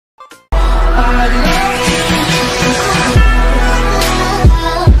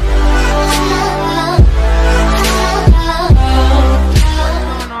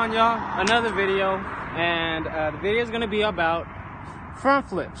video is going to be about front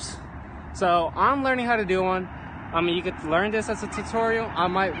flips. So I'm learning how to do one. I mean, you could learn this as a tutorial. I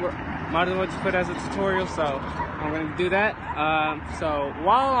might as well just put it as a tutorial, so I'm going to do that. So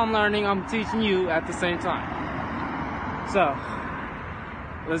while I'm learning, I'm teaching you at the same time. So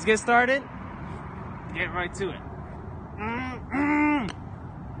let's get started. Get right to it.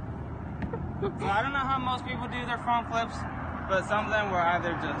 So I don't know how most people do their front flips, but some of them were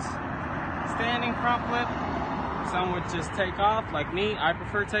either just standing front flip, some would just take off, like me. I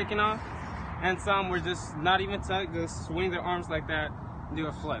prefer taking off. And some were just not even just swing their arms like that and do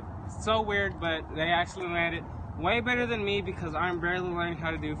a flip. It's so weird, but they actually landed way better than me because I'm barely learning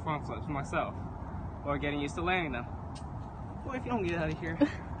how to do front flips myself, or getting used to landing them. Boy, if you don't get out of here.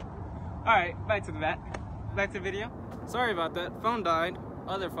 Alright, back to the video. Sorry about that. Phone died.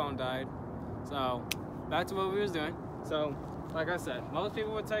 Other phone died. So, back to what we was doing. So, like I said, most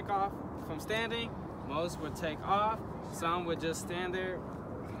people would take off from standing. Most would take off. Some would just stand there.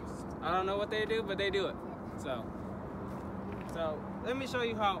 I don't know what they do, but they do it. So let me show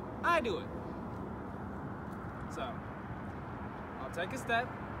you how I do it. So I'll take a step,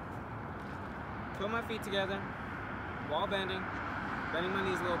 put my feet together, while bending my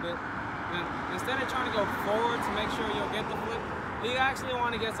knees a little bit. And instead of trying to go forward to make sure you'll get the flip, you actually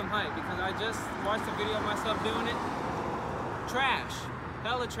want to get some height, because I just watched a video of myself doing it. Trash,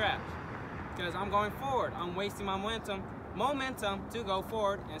 hella trash. Because I'm going forward, I'm wasting my momentum to go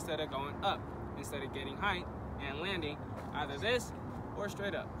forward instead of going up, instead of getting height and landing either this or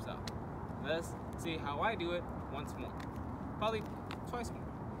straight up. So let's see how I do it once more, probably twice more.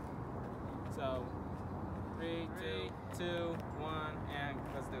 So 3, 2, 1, and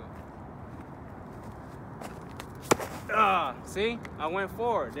let's do it. See, I went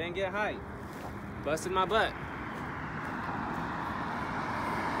forward, didn't get height, busted my butt.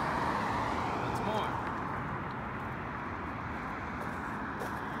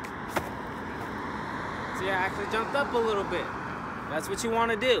 See, I actually jumped up a little bit. That's what you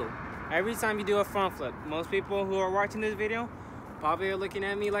want to do every time you do a front flip. Most people who are watching this video probably are looking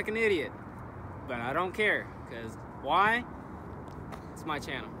at me like an idiot, but I don't care, because why? It's my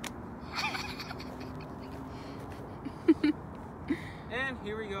channel. And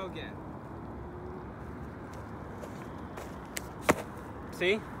here we go again.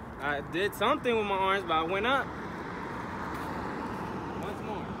 See, I did something with my arms, but I went up. Once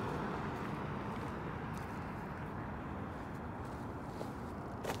more.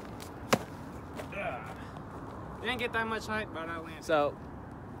 Didn't get that much height, but I landed. So,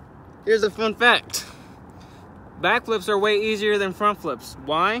 here's a fun fact. Backflips are way easier than front flips.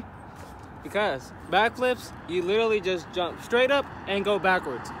 Why? Because backflips, you literally just jump straight up and go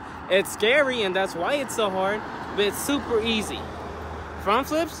backwards. It's scary, and that's why it's so hard, but it's super easy. Front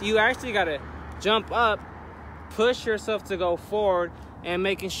flips, you actually gotta jump up, push yourself to go forward, and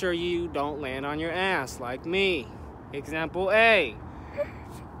making sure you don't land on your ass like me. Example A.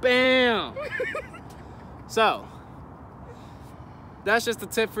 Bam! So, that's just a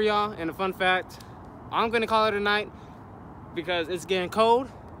tip for y'all and a fun fact. I'm gonna call it a night because it's getting cold.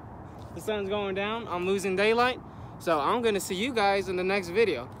 The sun's going down. I'm losing daylight. So I'm gonna see you guys in the next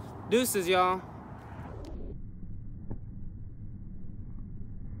video. Deuces, y'all.